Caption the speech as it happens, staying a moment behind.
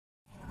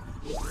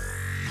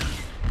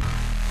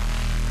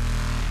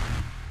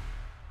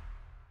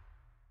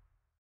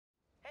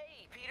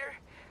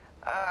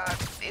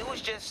It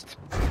was just...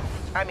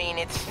 I mean,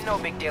 it's no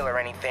big deal or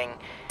anything.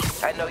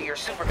 I know you're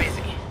super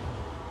busy.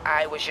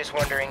 I was just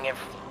wondering if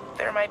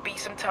there might be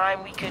some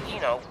time we could,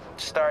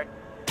 start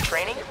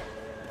training?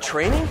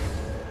 Training?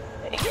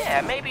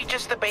 Yeah, maybe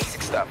just the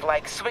basic stuff,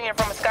 like swinging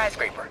from a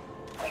skyscraper.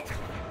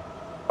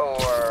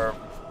 Or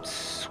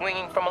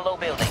swinging from a low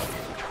building.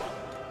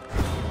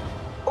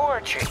 Or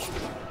a tree.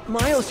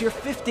 Miles, you're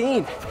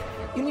 15.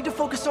 You need to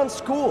focus on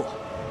school.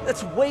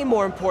 That's way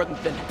more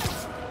important than...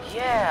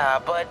 Yeah,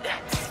 but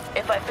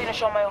if I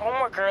finish all my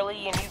homework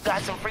early and you've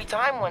got some free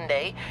time one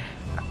day...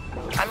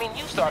 I mean,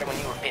 you started when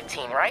you were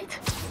 15, right?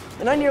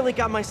 And I nearly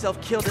got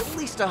myself killed at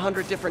least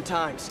 100 different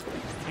times.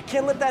 I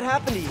can't let that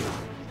happen to you.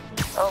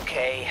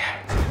 Okay.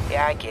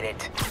 Yeah, I get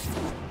it.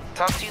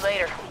 Talk to you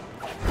later.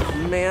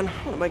 Man,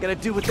 what am I gonna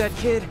do with that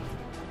kid?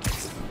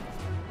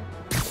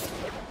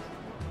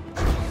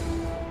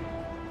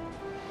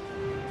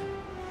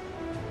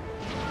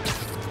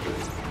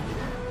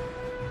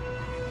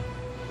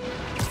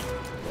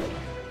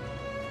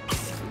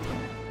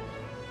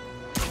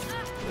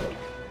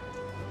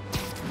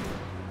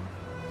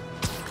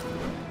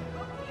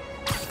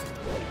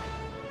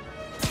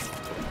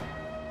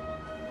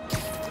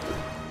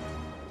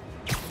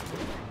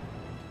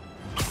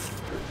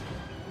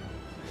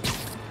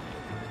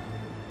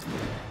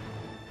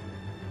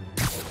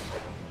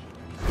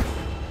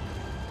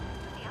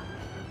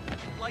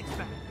 Lights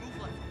back.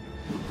 Move left.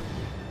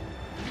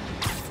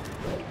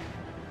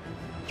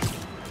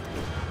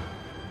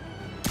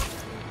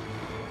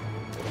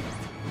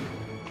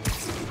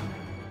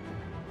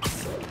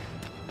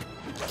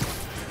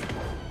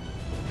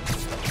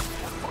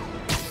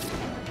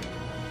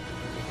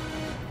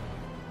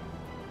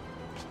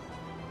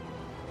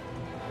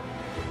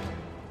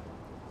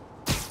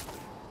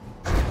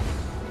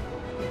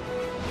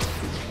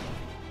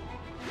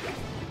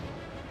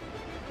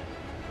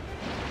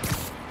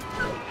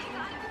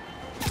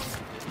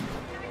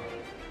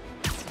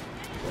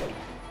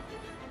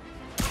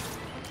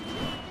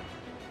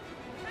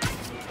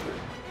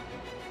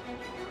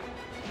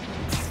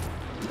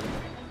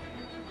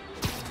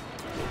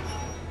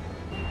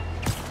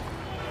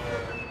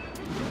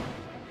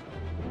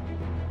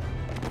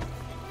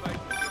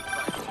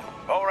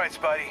 All right,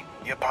 Spidey.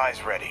 Your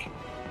pie's ready.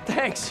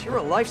 Thanks, you're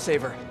a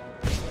lifesaver.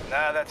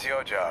 Nah, that's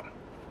your job.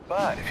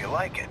 But if you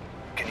like it,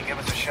 can you give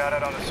us a shout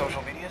out on the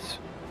social medias?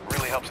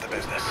 Really helps the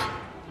business.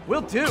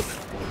 Will do.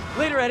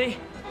 Later, Eddie.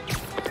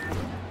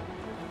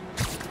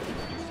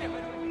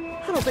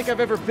 I don't think I've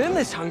ever been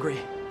this hungry.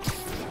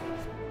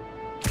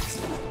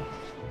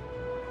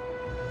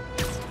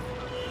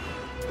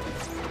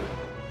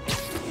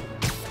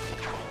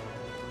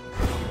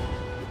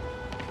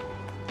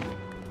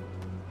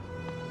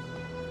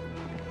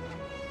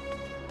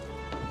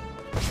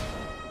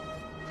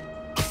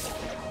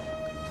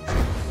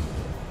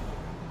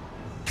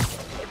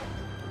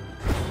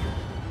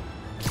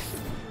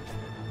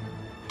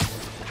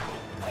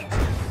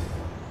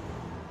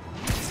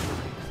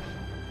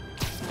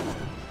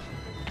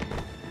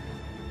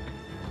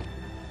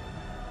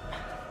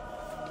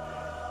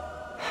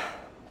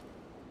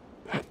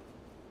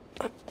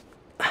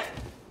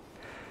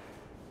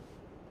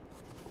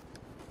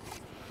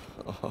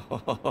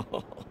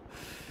 Oh,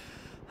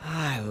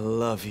 I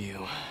love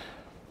you.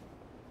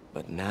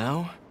 But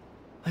now,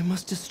 I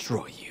must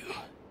destroy you.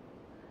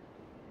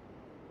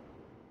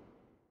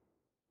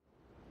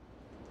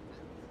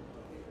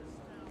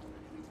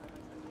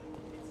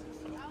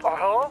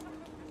 Hello?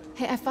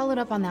 Hey, I followed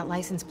up on that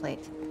license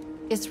plate.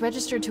 It's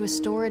registered to a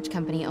storage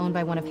company owned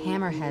by one of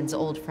Hammerhead's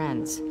old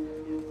friends.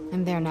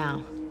 I'm there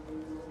now.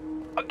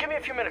 Give me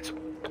a few minutes.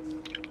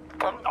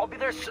 I'll be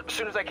there as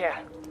soon as I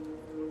can.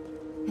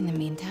 In the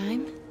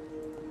meantime,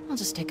 I'll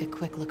just take a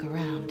quick look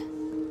around.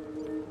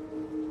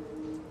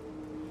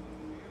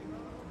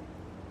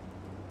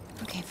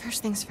 Okay,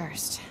 first things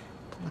first.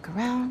 Look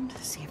around,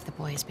 see if the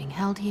boy is being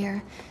held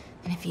here,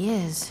 and if he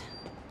is,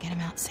 get him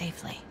out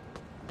safely.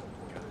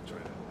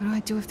 What do I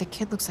do if the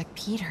kid looks like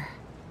Peter?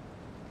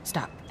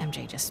 Stop,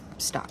 MJ, just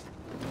stop.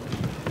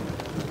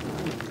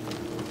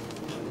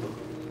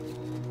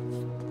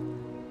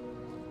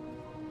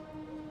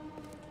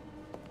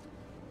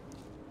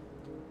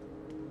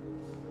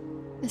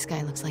 This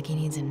guy looks like he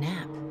needs a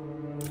nap.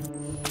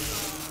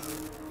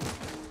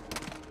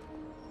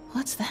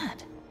 What's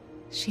that?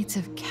 Sheets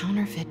of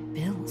counterfeit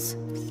bills.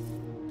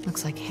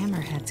 Looks like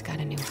Hammerhead's got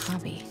a new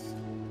hobby.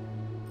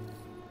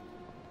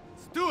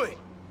 Stewie,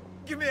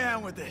 give me a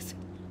hand with this.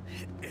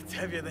 It's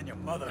heavier than your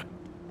mother.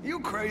 You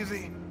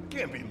crazy?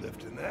 Can't be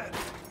lifting that.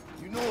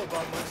 You know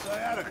about my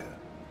sciatica.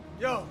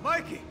 Yo,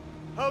 Mikey,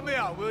 help me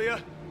out, will ya?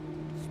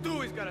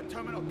 Stewie's got a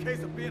terminal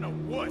case of being a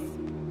wuss.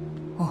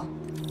 Oh,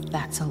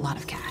 that's a lot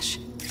of cash.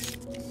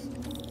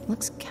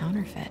 Looks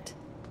counterfeit.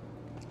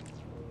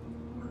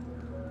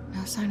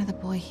 No sign of the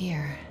boy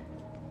here.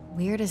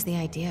 Weird as the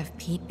idea of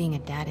Pete being a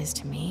dad is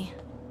to me.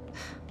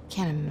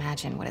 Can't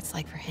imagine what it's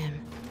like for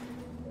him.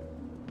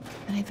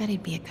 But I bet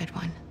he'd be a good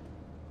one.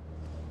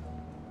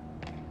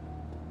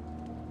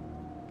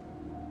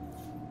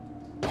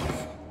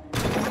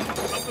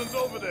 Something's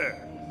over there.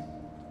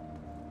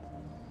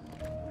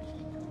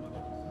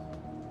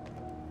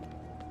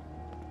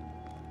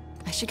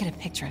 should get a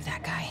picture of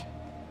that guy.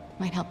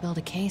 Might help build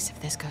a case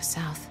if this goes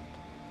south.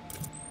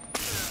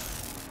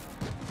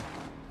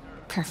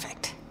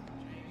 Perfect.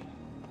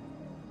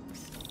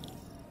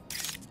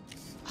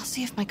 I'll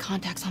see if my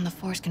contacts on the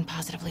force can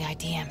positively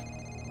ID him.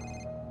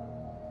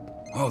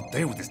 All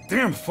day with this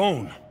damn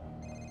phone.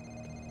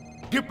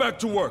 Get back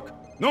to work.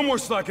 No more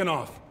slacking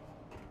off.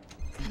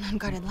 An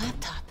unguarded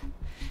laptop.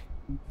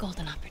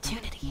 Golden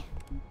opportunity.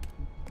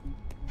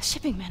 A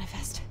shipping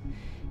manifest.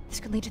 This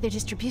could lead to their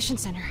distribution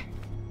center.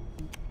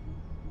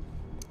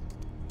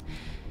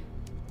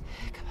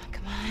 Come on,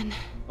 come on.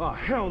 Ah,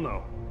 hell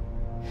no.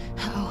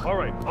 Uh-oh. All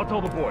right, I'll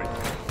tell the boys.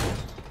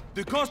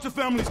 The Costa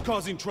family's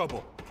causing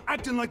trouble,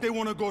 acting like they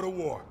want to go to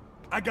war.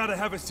 I gotta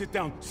have a sit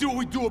down, see what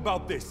we do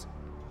about this.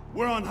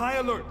 We're on high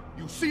alert.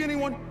 You see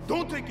anyone?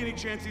 Don't take any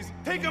chances.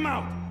 Take them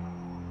out!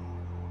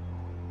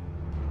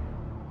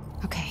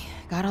 Okay,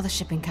 got all the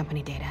shipping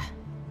company data,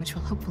 which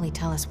will hopefully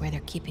tell us where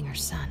they're keeping her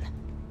son.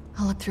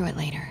 I'll look through it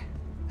later.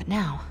 But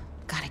now,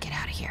 gotta get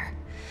out of here.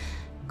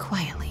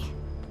 Quietly.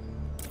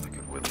 Like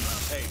it will.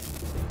 Hey,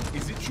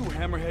 is it true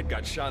Hammerhead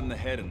got shot in the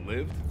head and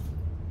lived?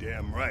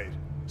 Damn right.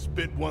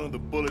 Spit one of the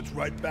bullets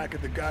right back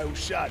at the guy who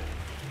shot him.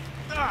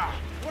 Ah,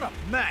 what a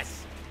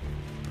mess.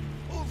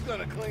 Who's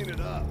gonna clean it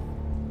up?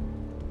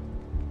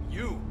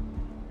 You.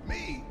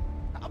 Me?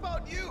 How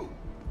about you?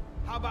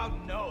 How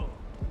about no?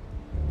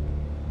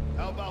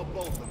 How about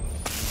both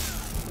of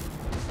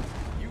us?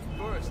 You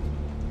first.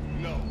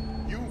 No,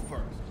 you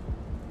first.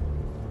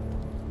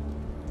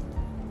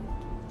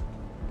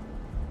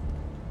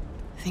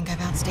 Think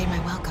I've outstayed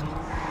my welcome.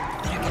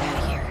 Better get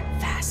out of here,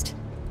 fast.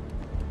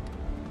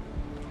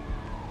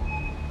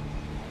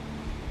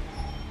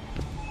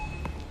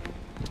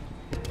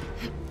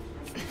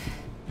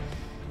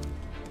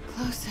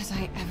 Close as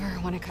I ever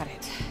want to cut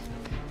it.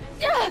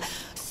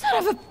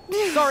 Son of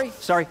a...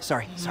 Sorry.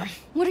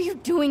 What are you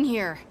doing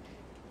here?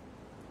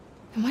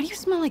 And why do you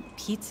smell like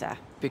pizza?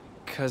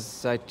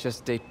 Because I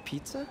just ate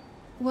pizza?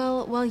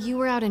 Well, while you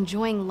were out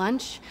enjoying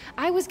lunch,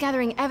 I was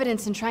gathering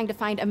evidence and trying to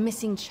find a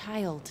missing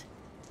child.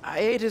 I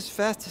ate as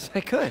fast as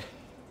I could.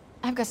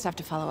 I've got stuff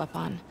to follow up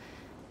on.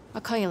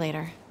 I'll call you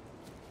later.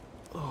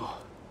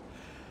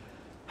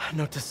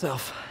 Note to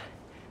self.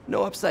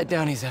 No upside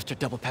downies after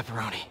double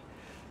pepperoni.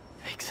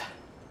 Thanks.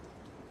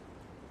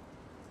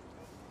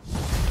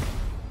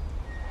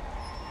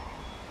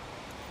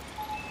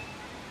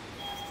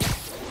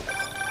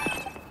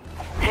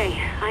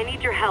 Hey, I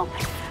need your help.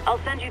 I'll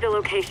send you the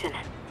location.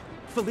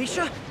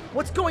 Felicia?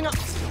 What's going on?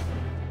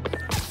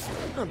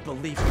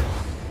 Unbelievable.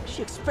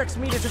 She expects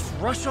me to just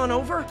rush on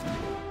over?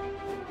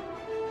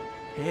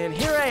 And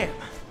here I am,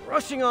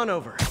 rushing on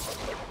over.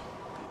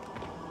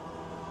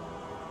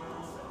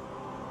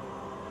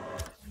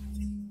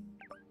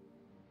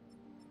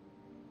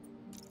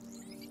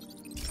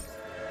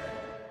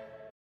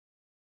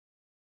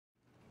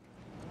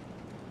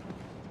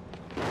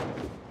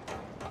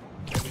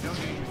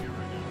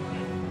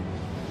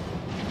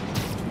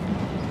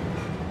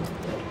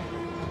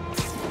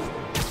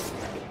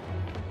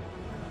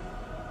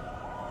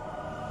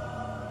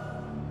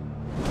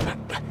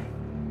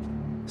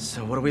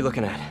 So what are we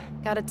looking at?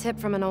 Got a tip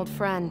from an old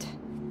friend.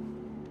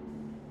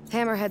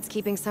 Hammerhead's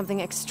keeping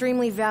something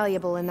extremely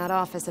valuable in that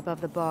office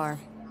above the bar.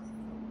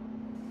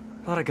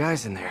 A lot of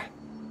guys in there.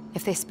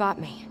 If they spot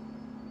me,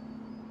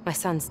 my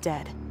son's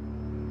dead.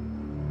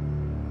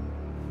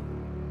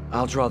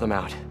 I'll draw them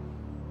out.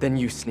 Then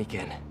you sneak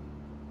in.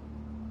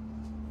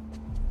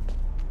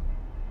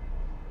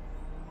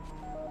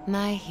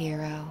 My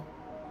hero.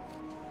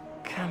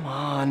 Come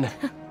on.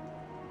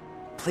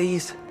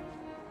 Please.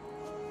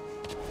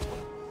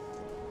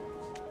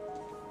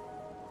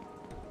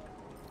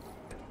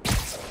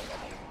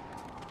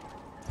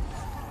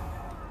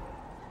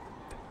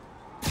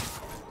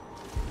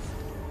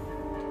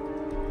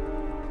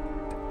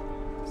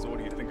 So what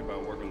do you think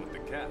about working with the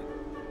cat?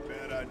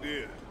 Bad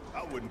idea.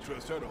 I wouldn't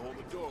trust her to hold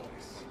the door.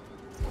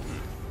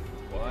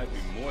 Well, I'd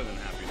be more than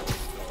happy to hold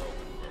the door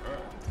open for her.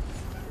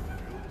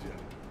 Real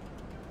gentle.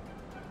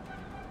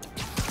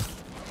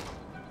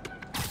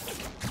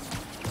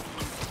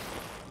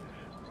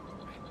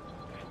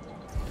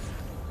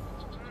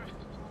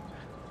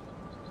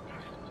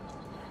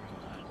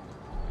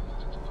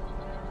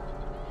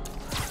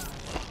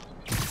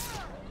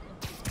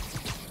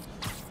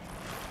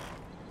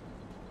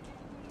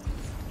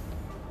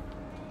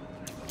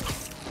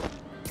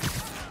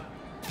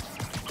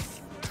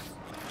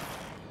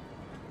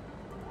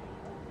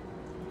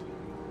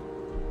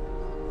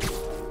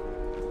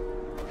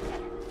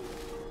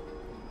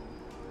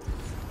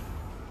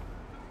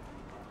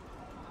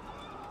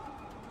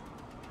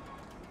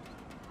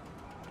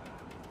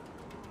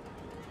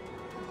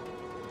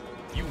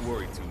 You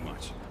worry too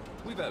much.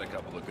 We've had a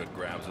couple of good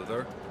grabs with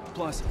her.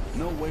 Plus,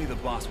 no way the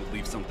boss would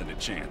leave something to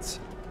chance.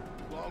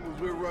 As long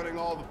as we're running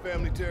all the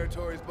family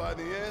territories by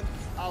the end,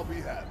 I'll be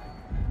happy.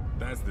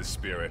 That's the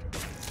spirit.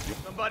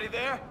 Somebody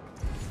there?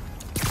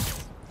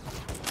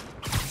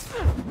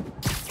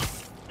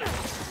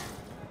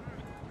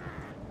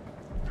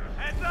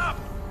 Heads up!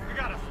 We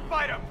got a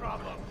spider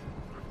problem.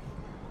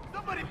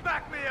 Somebody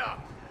back me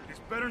up! This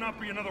better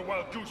not be another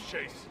wild goose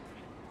chase.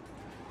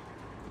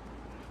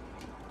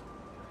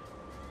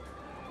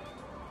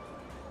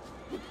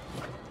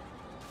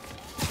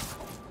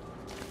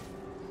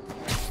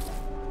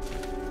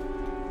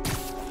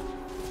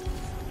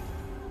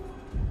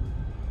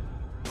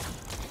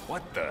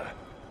 What the?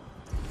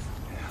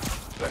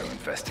 Better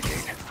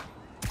investigate.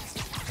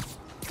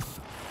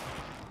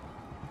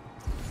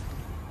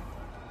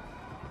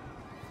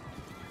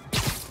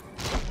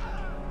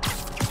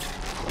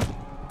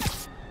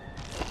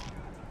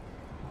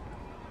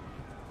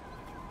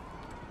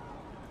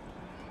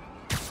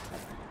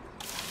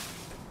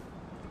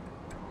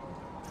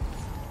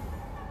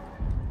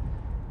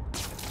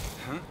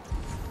 Huh?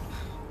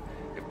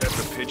 If that's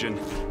a pigeon,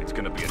 it's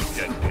gonna be a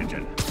dead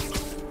pigeon.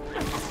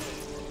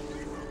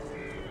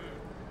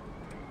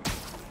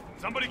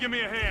 Somebody give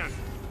me a hand.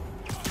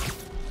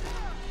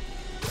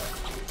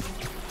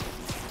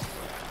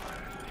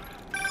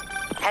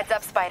 Heads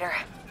up, Spider.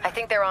 I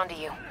think they're onto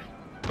you.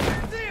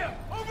 See him!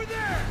 Over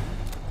there!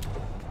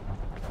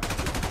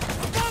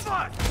 Above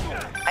us!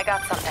 I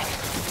got something.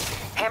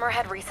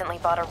 Hammerhead recently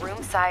bought a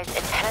room-sized,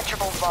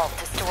 impenetrable vault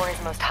to store his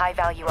most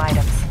high-value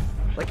items.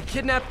 Like a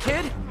kidnapped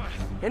kid?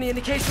 Any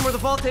indication where the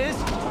vault is?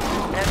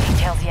 No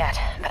details yet,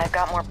 but I've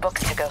got more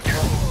books to go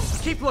through.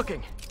 Keep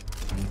looking.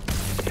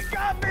 You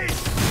got me!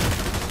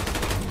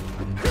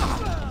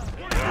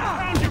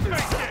 Pound your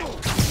face in!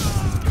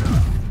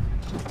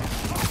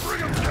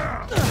 Bring him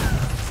down!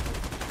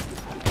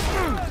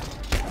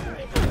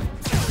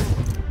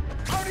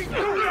 How'd he do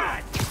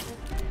that?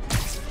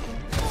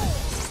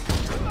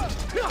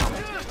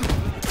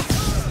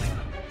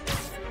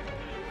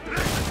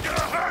 This is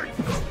gonna hurt!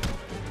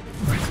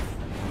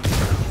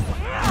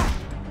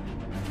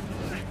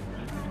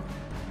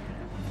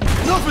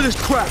 Enough of this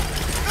crap!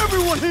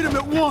 Everyone hit him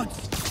at once!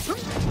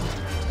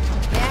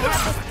 May I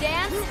have this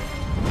dance?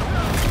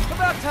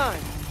 About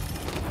time.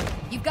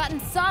 You've gotten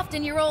soft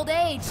in your old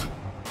age.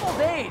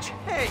 Old age?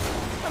 Hey,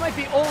 I might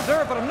be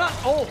older, but I'm not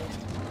old.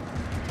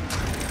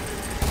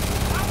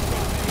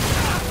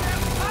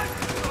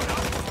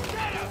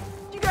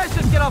 You guys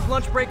just get off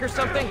lunch break or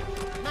something?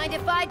 Mind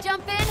if I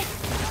jump in?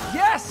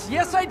 Yes,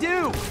 yes I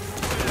do.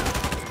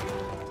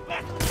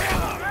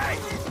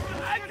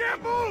 I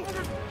can't move!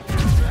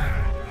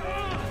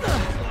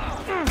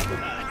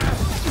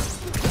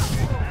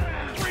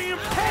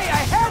 Hey,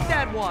 I had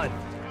that one.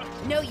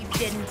 No, you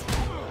didn't.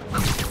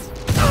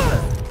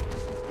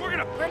 We're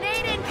gonna...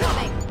 Grenade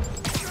incoming!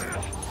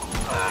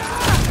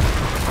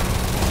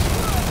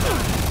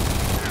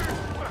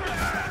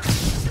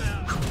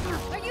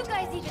 Are you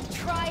guys even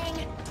trying?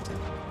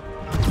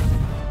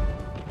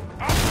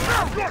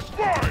 Your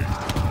spine!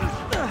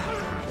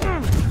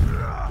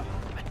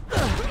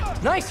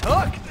 Nice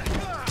hook.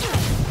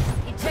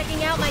 You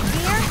checking out my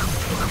gear?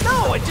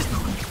 No, I just...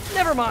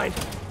 Never mind.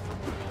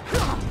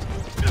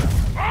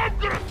 I'm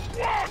gonna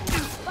squash you!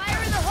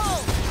 Fire in the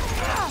hole!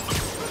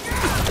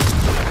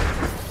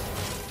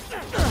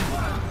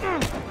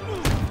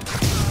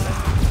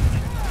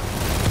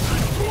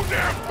 Too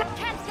damn...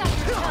 Cat's got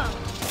your tongue.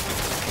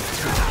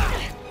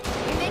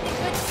 We make a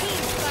good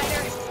team,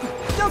 Spider.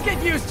 Don't get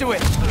used to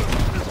it.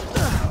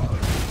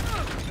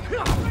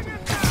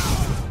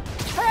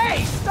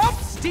 Hey, stop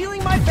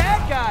stealing my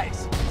bad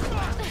guys.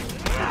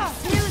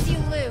 Snooze, you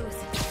lose.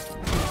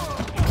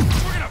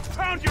 We're gonna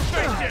pound your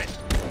face in!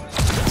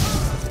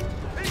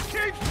 He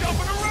keeps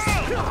jumping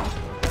around!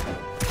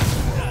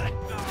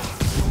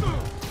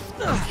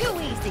 Too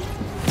easy.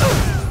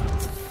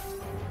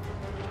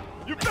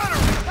 You better...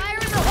 Fire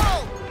in the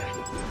hole!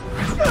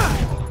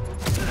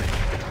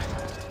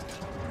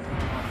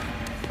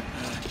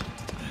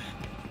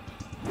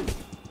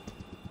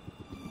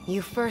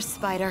 You first,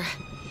 Spider.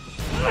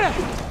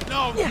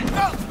 No!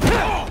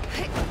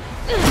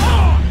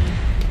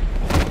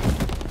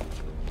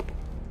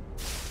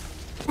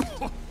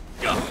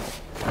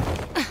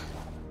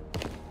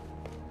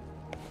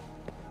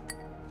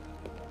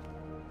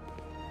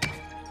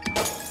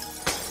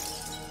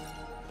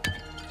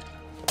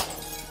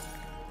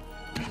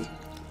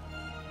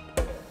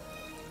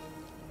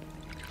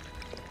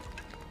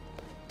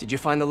 Did you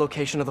find the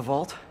location of the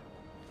vault?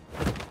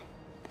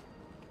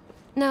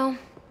 No,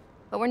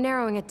 but we're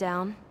narrowing it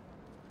down.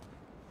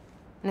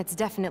 And it's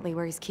definitely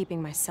where he's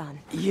keeping my son.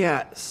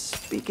 Yeah,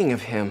 speaking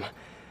of him,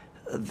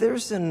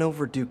 there's an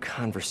overdue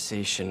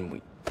conversation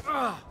we...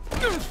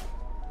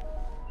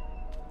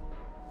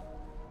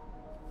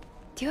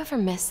 Do you ever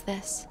miss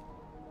this?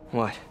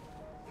 What?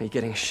 Me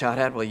getting shot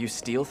at while you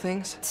steal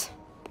things?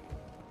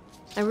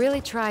 I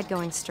really tried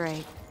going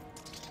straight.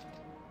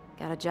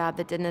 Got a job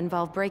that didn't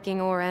involve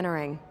breaking or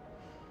entering.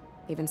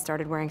 Even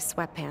started wearing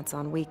sweatpants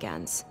on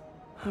weekends.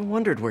 I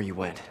wondered where you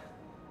went.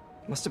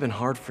 Must have been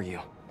hard for you.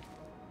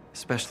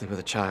 Especially with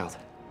a child.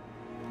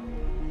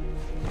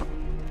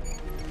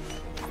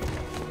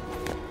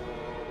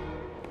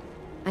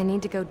 I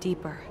need to go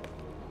deeper,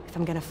 if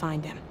I'm gonna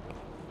find him.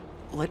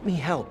 Let me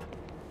help.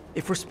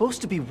 If we're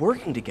supposed to be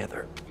working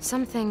together...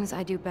 Some things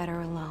I do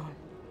better alone.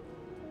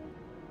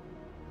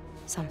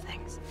 Some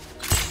things.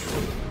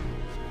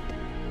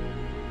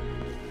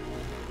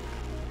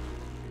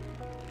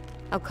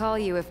 I'll call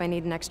you if I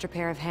need an extra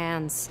pair of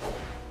hands.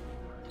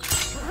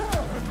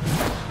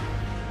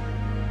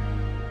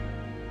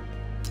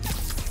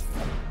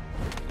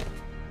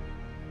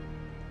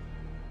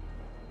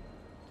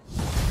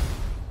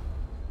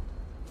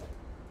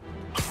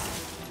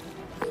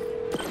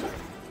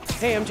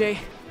 Hey, MJ.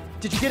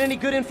 Did you get any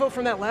good info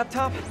from that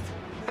laptop?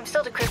 I'm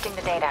still decrypting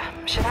the data.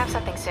 Should have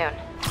something soon.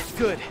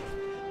 Good.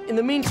 In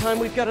the meantime,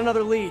 we've got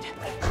another lead.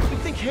 We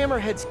think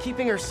Hammerhead's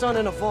keeping her son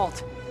in a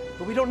vault,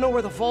 but we don't know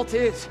where the vault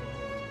is.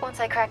 Once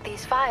I crack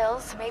these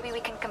files, maybe we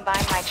can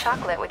combine my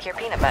chocolate with your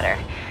peanut butter.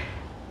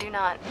 Do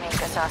not make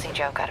a saucy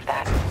joke out of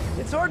that.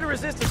 It's hard to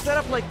resist a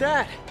setup like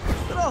that,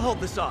 but I'll hold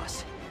the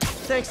sauce.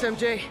 Thanks,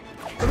 MJ.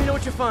 Let me know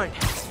what you find.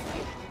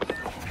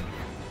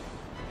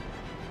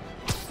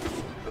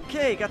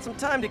 Okay, got some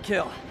time to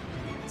kill.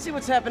 Let's see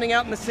what's happening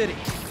out in the city.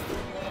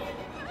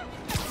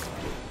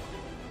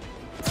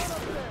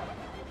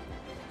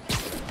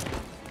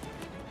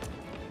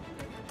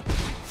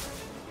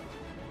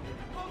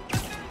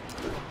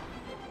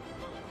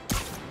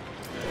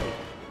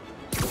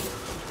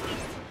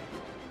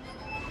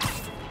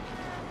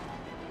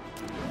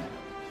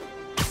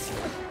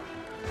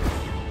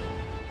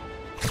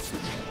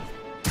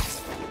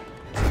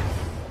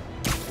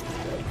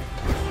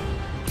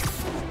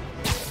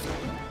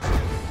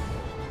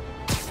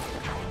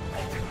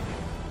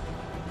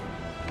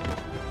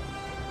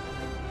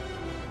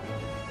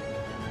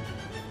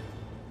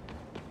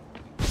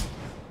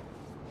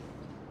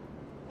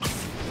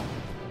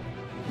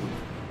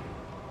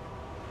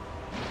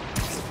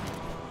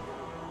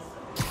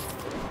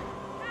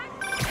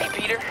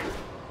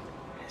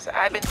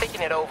 I've been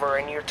thinking it over,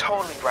 and you're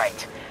totally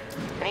right.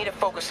 I need to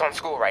focus on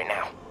school right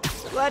now.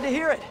 Glad to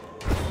hear it.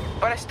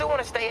 But I still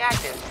want to stay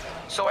active,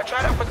 so I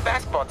tried out for the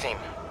basketball team.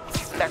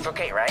 That's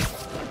okay, right?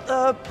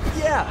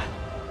 Yeah.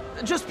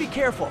 Just be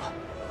careful.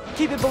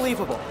 Keep it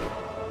believable.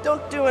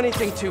 Don't do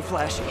anything too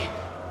flashy.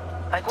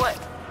 Like what?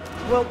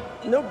 Well,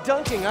 no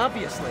dunking,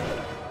 obviously.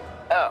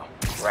 Oh,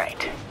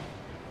 right.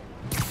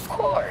 Of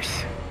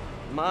course.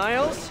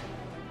 Miles?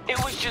 It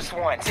was just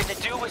once, and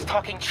the dude was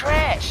talking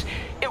trash.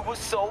 It was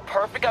so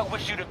perfect, I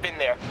wish you'd have been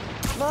there.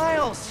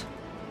 Miles!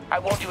 I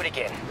won't do it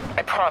again.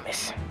 I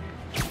promise.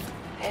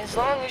 As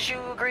long as you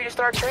agree to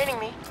start training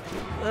me.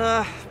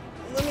 Let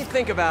me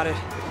think about it.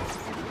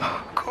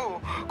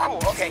 Cool.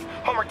 Okay,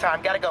 homework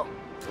time. Gotta go.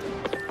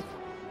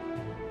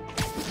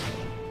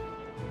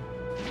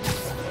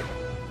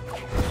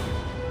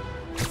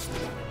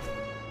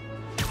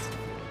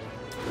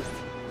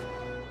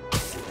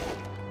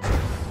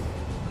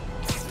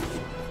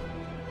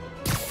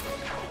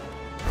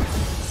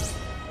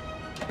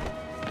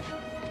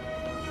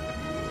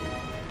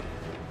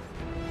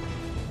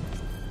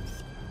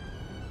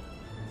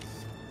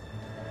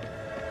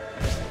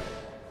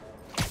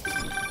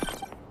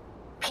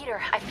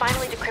 I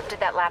finally decrypted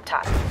that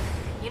laptop.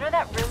 You know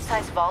that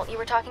room-sized vault you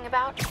were talking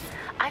about?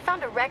 I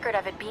found a record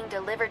of it being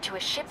delivered to a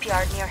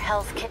shipyard near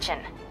Hell's Kitchen.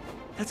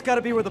 That's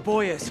gotta be where the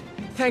boy is.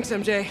 Thanks,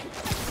 MJ.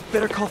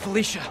 Better call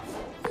Felicia.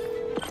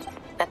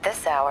 At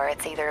this hour,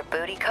 it's either a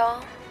booty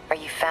call, or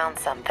you found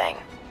something.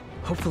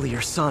 Hopefully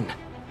your son.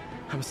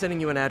 I'm sending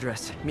you an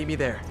address. Meet me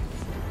there.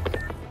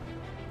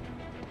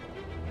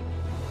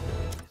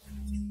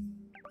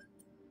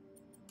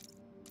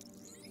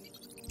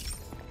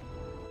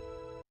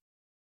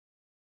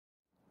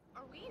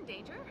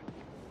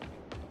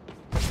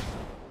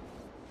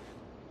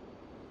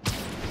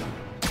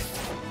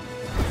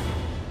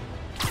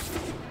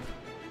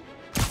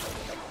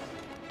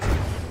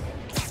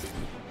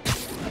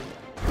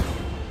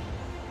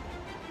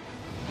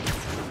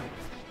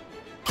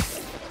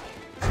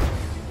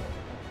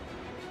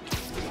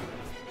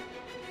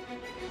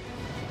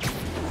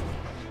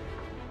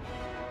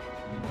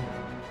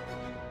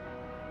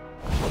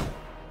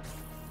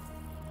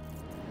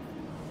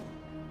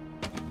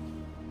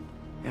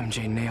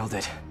 MJ nailed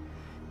it.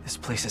 This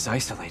place is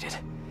isolated.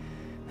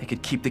 They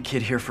could keep the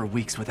kid here for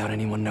weeks without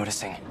anyone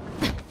noticing.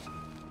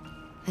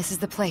 This is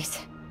the place.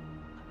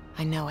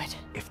 I know it.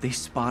 If they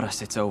spot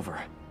us, it's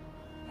over.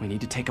 We need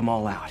to take them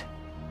all out.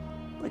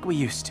 Like we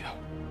used to.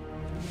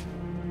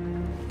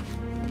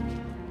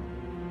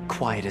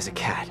 Quiet as a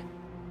cat.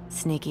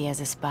 Sneaky as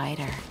a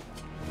spider.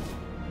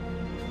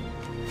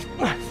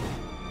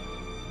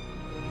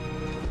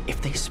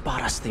 If they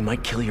spot us, they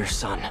might kill your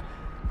son.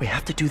 We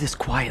have to do this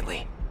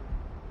quietly.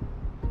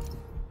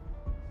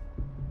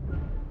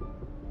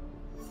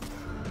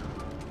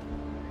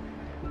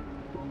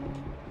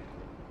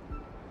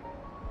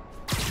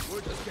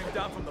 Word just came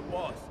down from the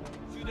boss.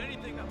 Shoot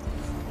anything up.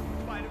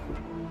 Fight him.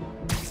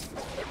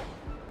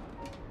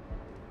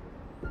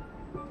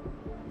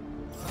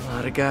 A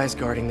lot of guys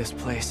guarding this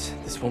place.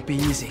 This won't be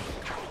easy.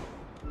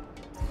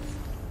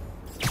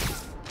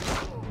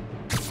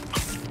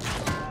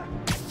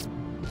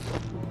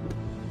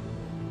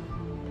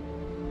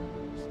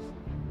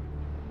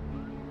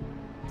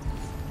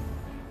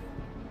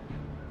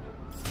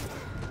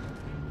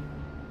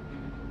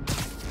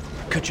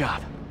 Good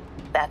job.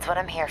 That's what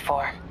I'm here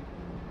for.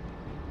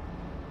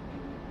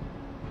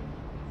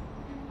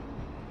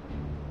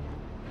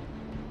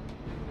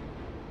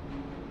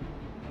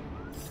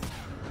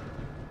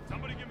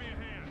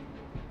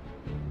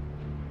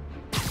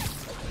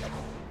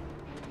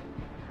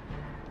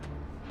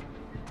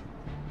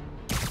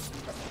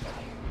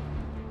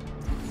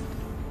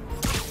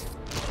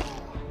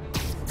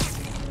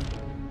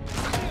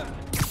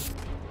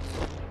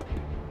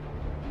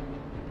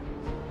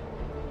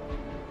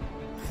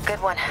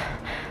 Good one.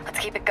 Let's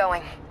keep it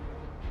going.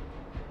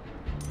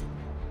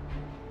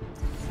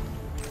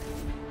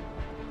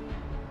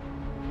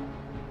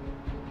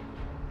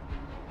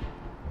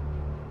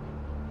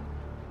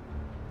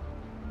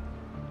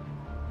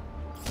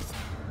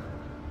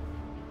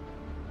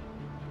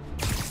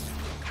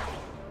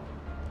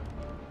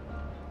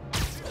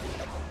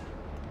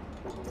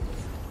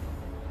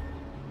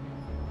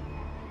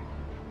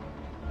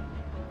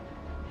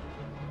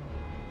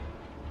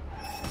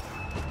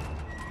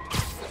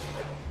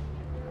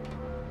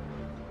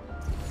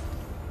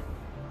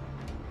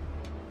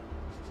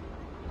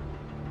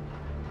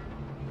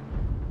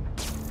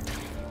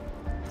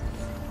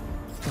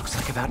 Looks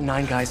like about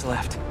 9 guys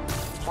left.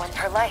 One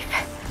per life.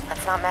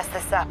 Let's not mess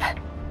this up.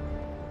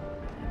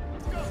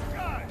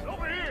 Guys,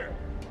 over here!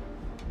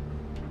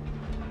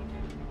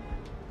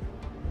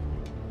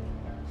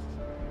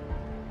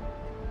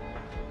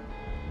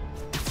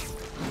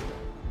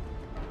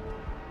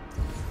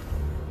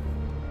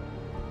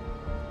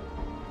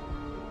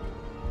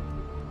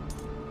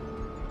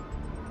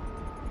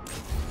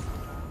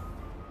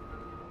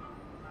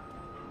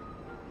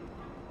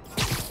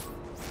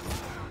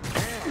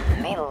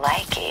 Me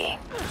likey.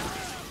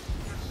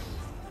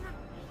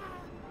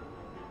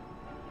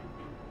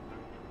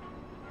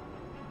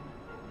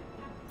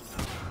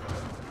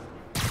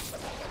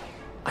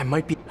 I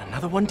might be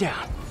another one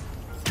down.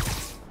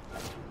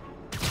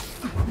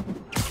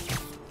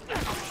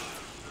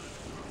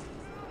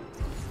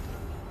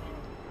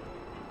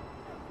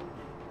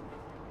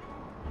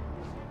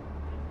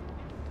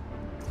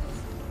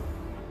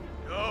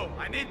 Yo,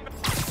 I need...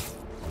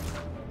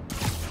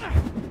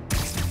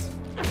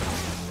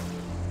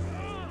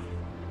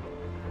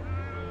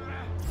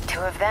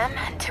 Two of them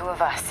and two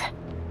of us.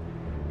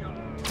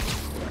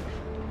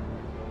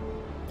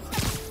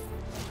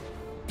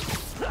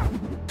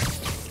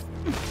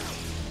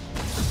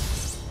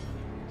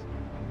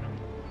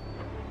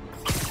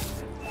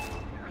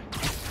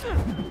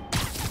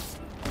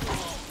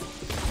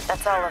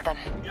 That's all of them.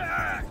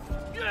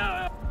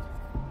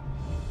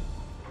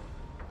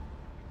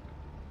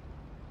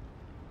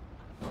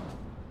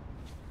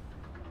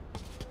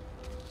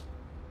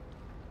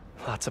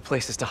 Lots of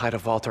places to hide a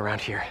vault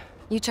around here.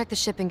 You check the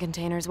shipping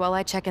containers while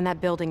I check in that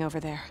building over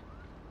there.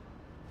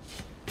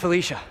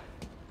 Felicia,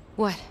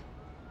 What?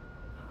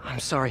 I'm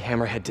sorry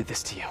Hammerhead did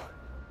this to you.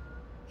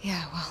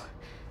 Yeah, well,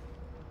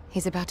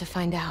 he's about to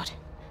find out.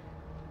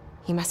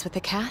 You mess with the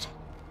cat,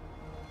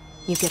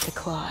 you get the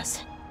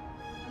claws.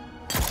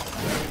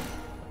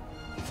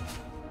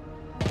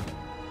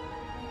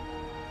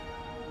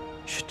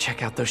 Should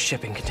check out those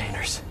shipping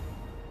containers.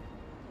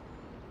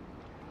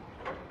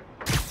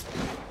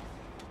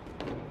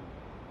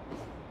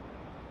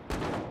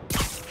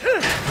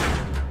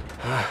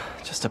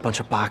 Just a bunch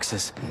of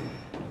boxes.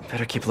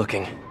 Better keep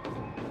looking.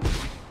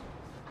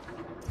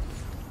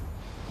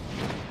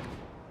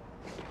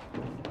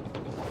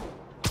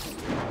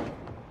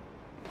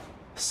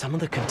 Some of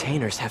the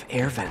containers have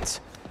air vents.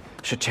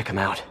 Should check them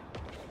out.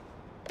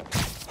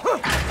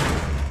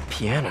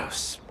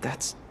 Pianos.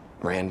 That's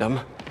random.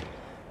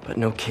 But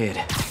no kid.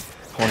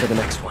 On to the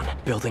next one.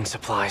 Building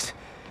supplies.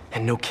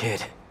 And no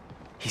kid.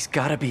 He's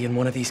gotta be in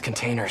one of these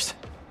containers.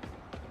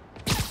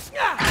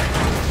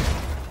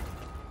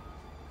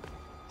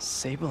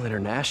 Sable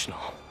International.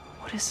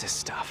 What is this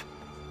stuff?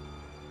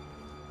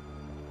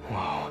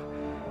 Whoa.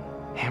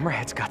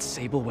 Hammerhead's got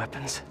Sable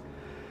weapons.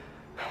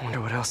 I wonder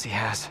what else he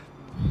has.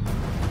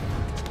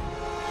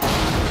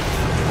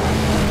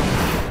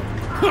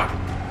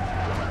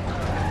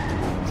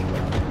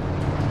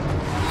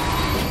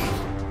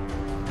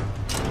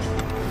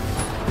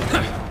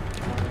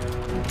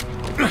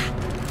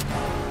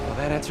 Well,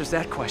 that answers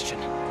that question.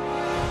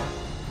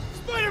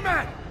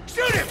 Spider-Man!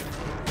 Shoot him!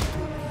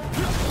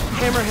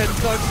 Hammerhead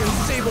thugs and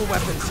Sable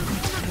weapons.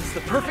 It's the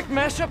perfect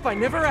mashup I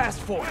never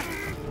asked for.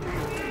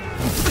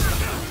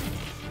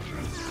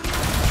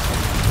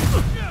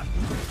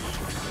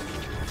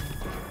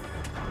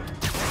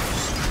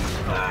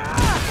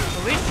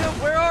 Alicia,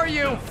 where are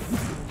you?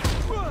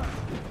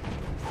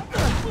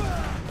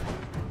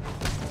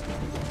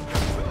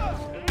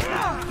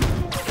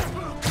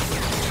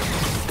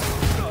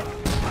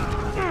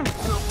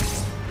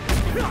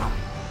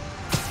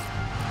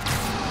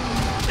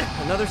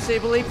 Another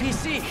Sable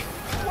APC.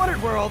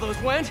 Wondered where all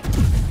those went.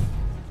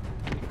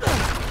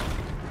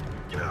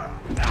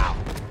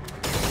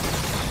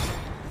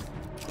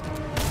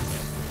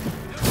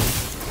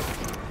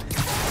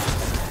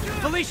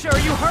 Felicia, are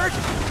you hurt?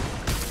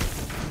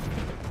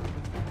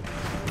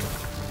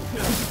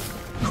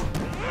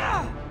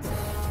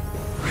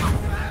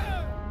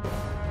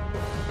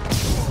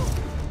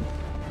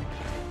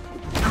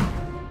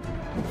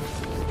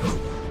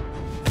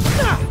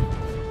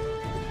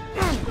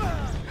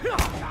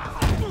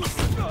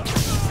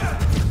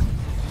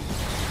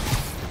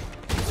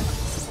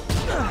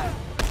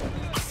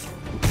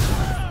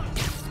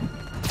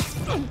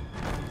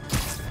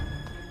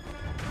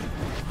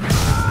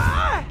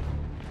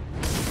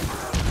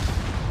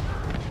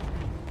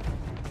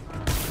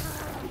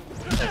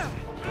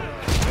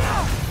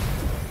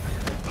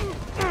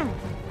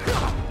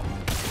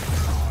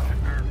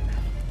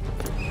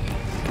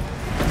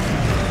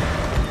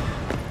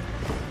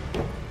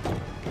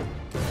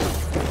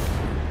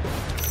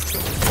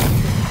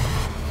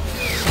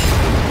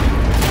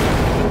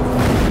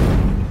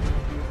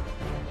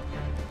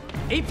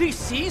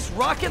 APCs,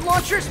 rocket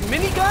launchers,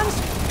 miniguns?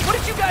 What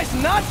did you guys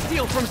not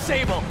steal from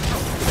Sable?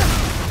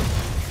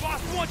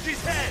 Boss wants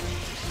his head!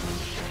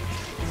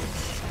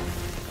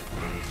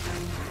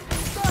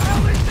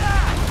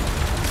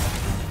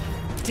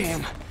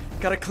 Damn.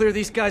 Gotta clear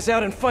these guys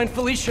out and find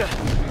Felicia.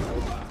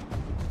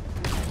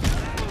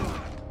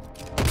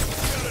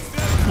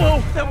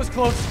 Whoa, that was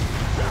close.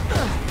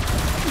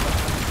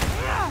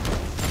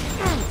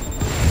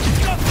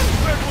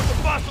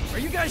 Are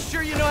you guys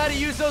sure you know how to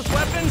use those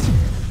weapons?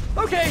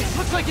 Okay,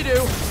 looks like you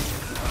do.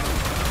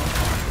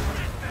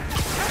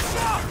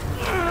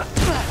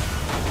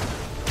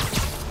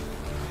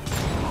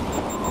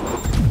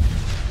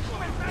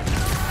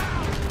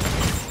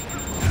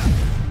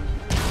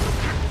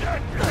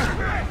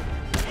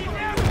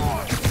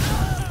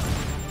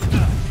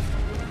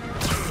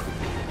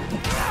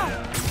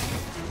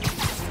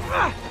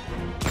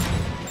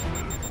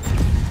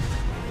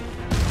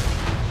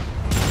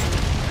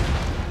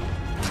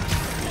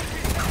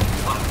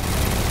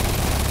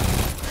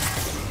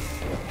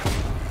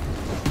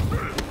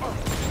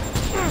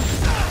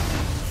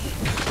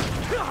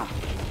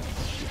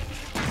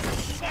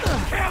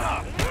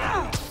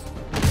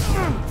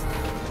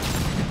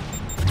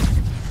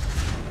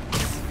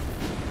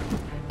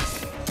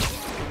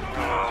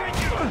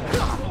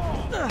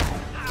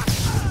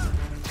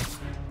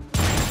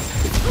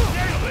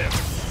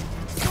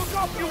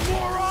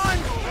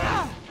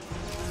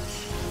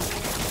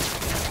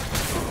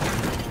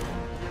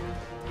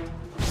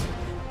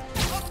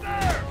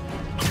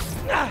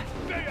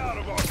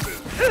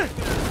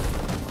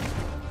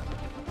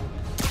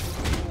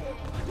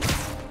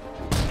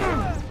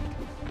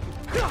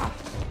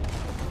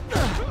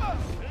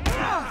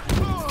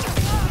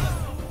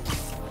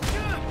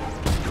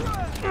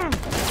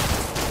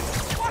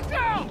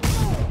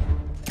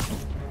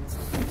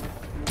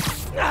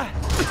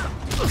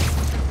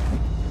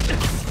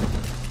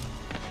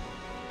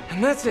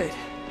 And that's it.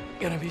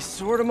 Gonna be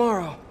sore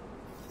tomorrow.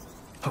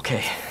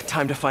 Okay,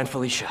 time to find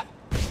Felicia.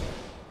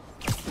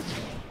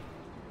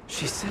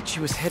 She said she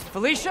was hit.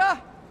 Felicia?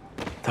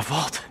 The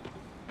vault.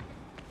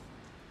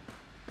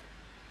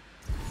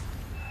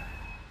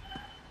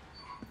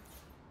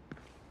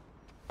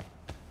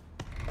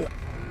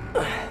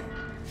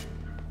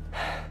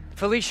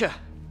 Felicia.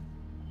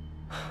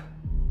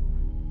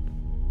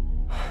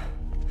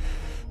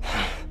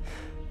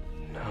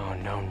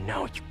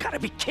 No, you gotta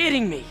be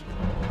kidding me!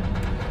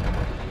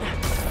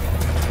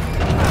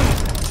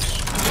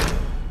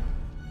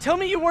 Tell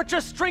me you weren't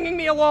just stringing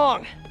me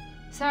along!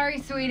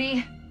 Sorry,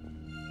 sweetie.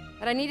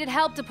 But I needed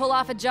help to pull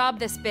off a job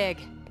this big.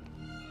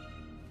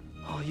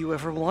 All you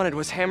ever wanted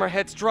was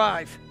Hammerhead's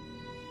drive.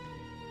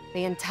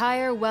 The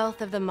entire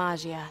wealth of the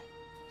Magia.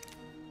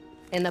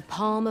 In the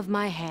palm of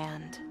my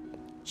hand.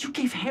 You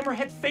gave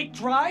Hammerhead fake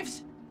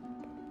drives?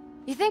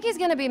 You think he's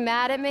gonna be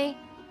mad at me?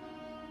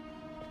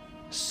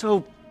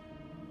 So...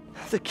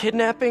 the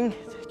kidnapping?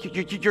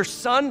 Your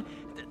son?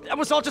 That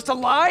was all just a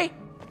lie?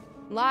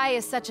 Lie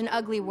is such an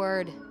ugly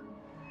word.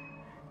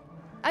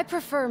 I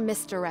prefer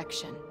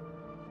misdirection.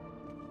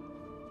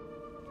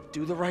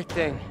 Do the right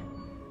thing.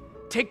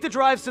 Take the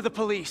drives to the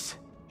police.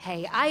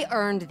 Hey, I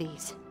earned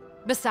these.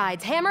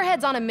 Besides,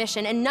 Hammerhead's on a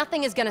mission and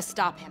nothing is gonna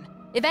stop him.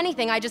 If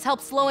anything, I just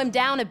helped slow him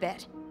down a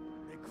bit.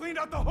 They cleaned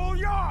out the whole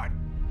yard!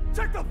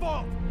 Check the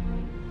vault!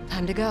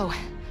 Time to go.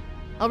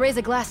 I'll raise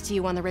a glass to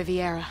you on the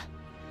Riviera.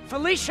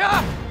 Felicia!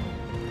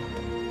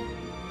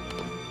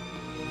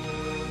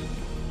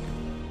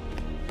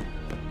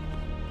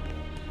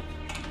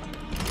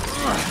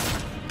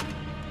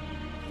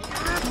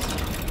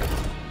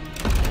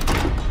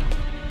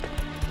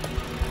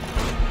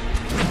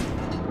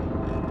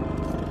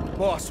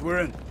 Boss, we're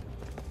in.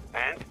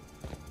 And?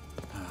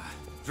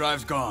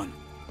 Drive's gone.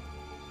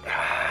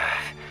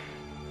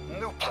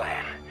 New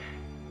plan.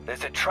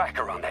 There's a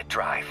tracker on that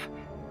drive.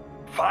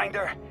 Find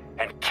her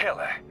and kill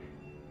her.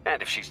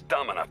 And if she's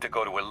dumb enough to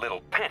go to her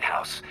little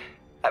penthouse,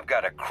 I've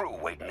got a crew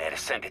waiting there to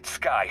send it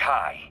sky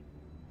high.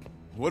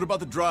 What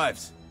about the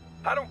drives?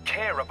 I don't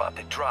care about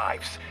the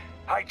drives.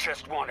 I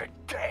just want her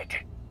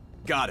dead.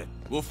 Got it.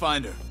 We'll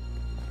find her.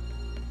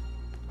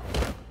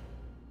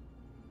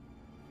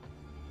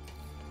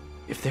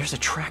 If there's a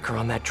tracker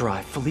on that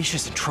drive,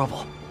 Felicia's in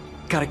trouble.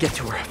 Gotta get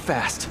to her,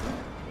 fast.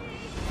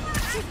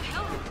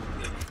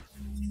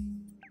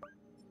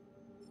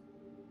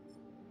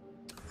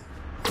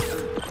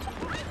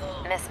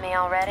 Miss me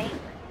already?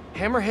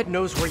 Hammerhead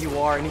knows where you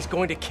are and he's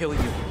going to kill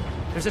you.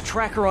 There's a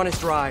tracker on his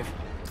drive.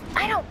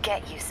 I don't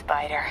get you,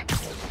 Spider.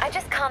 I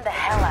just conned the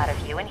hell out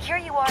of you, and here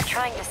you are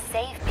trying to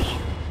save me.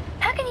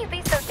 How can you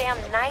be so damn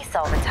nice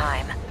all the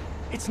time?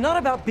 It's not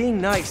about being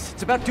nice,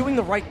 it's about doing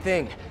the right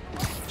thing.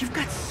 You've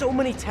got so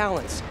many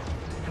talents.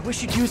 I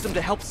wish you'd use them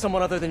to help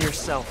someone other than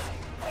yourself.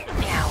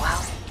 Yeah,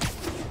 well,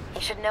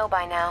 you should know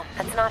by now.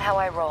 That's not how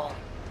I roll.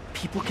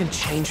 People can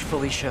change,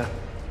 Felicia.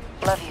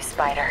 Love you,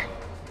 Spider.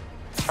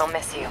 I'll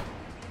miss you.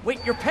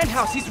 Wait, your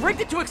penthouse! He's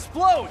rigged it to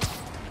explode!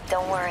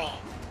 Don't worry.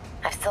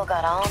 I've still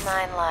got all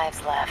 9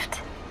 lives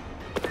left.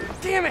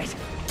 Damn it!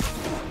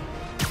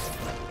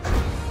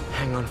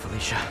 Hang on,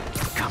 Felicia.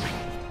 I'm coming.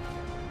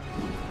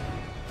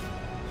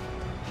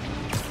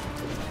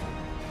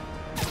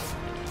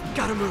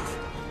 Gotta move.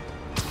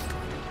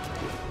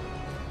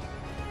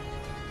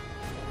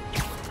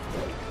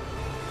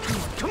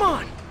 Come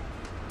on!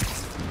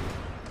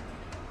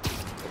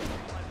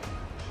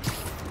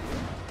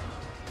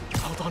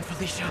 Hold on,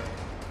 Felicia.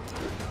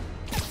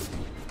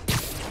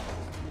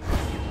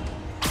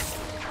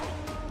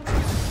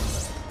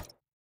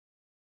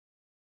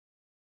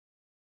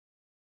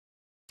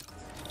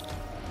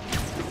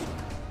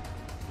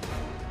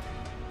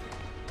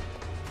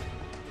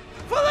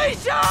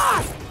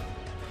 Felicia!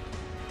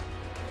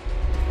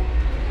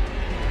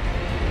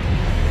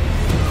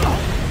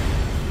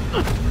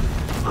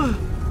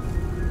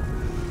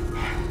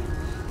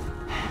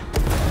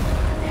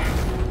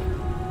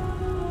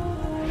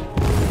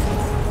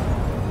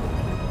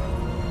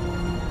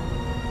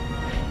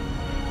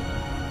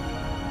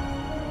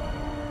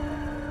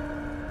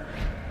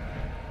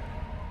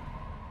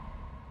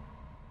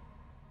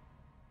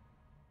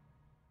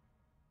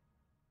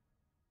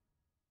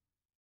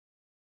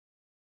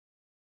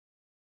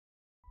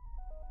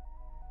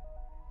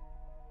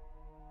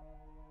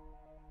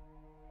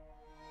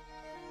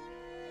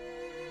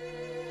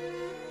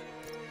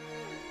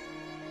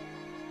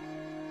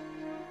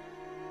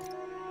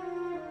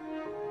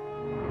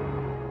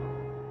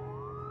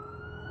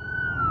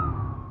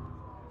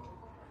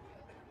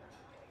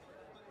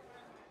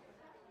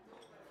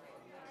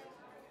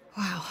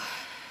 Wow.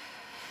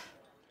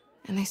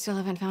 And they still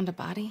haven't found a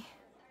body?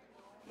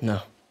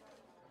 No.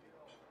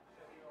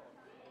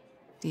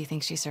 Do you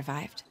think she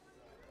survived?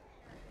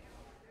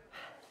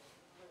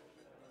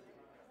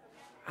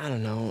 I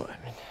don't know.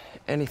 I mean,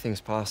 anything's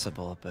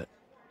possible, but...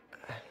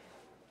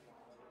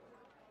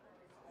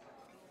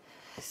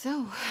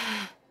 So,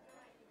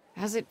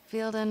 how's it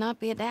feel to not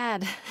be a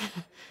dad?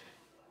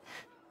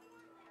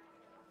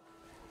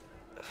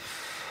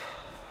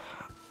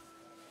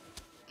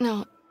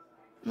 No,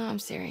 I'm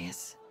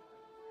serious.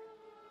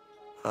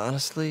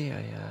 Honestly,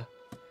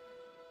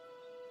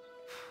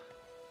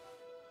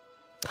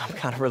 I'm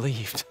kind of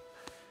relieved.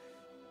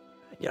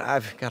 Yeah,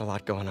 I've got a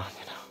lot going on,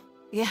 you know.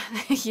 Yeah,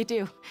 you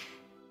do.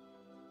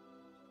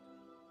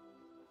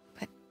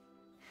 But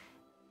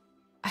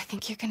I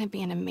think you're gonna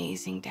be an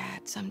amazing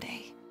dad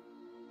someday.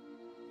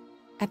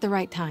 At the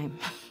right time.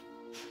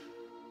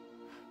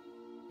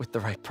 With the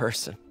right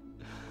person.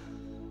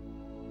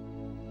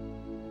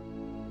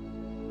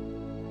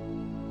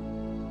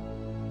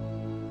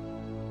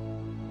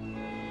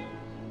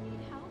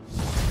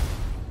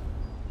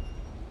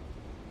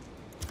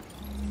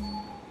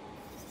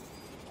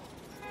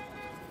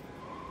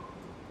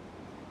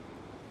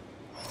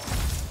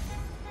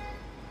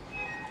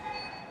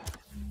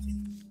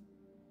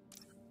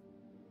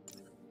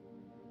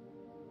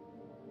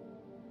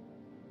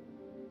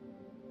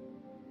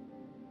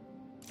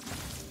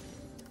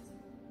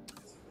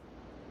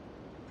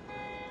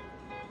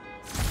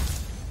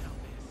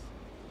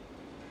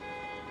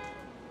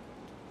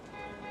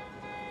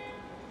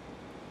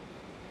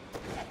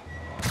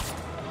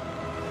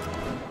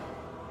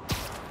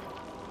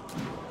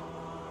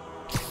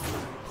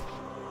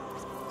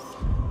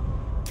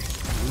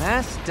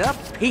 Messed up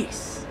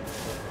piece.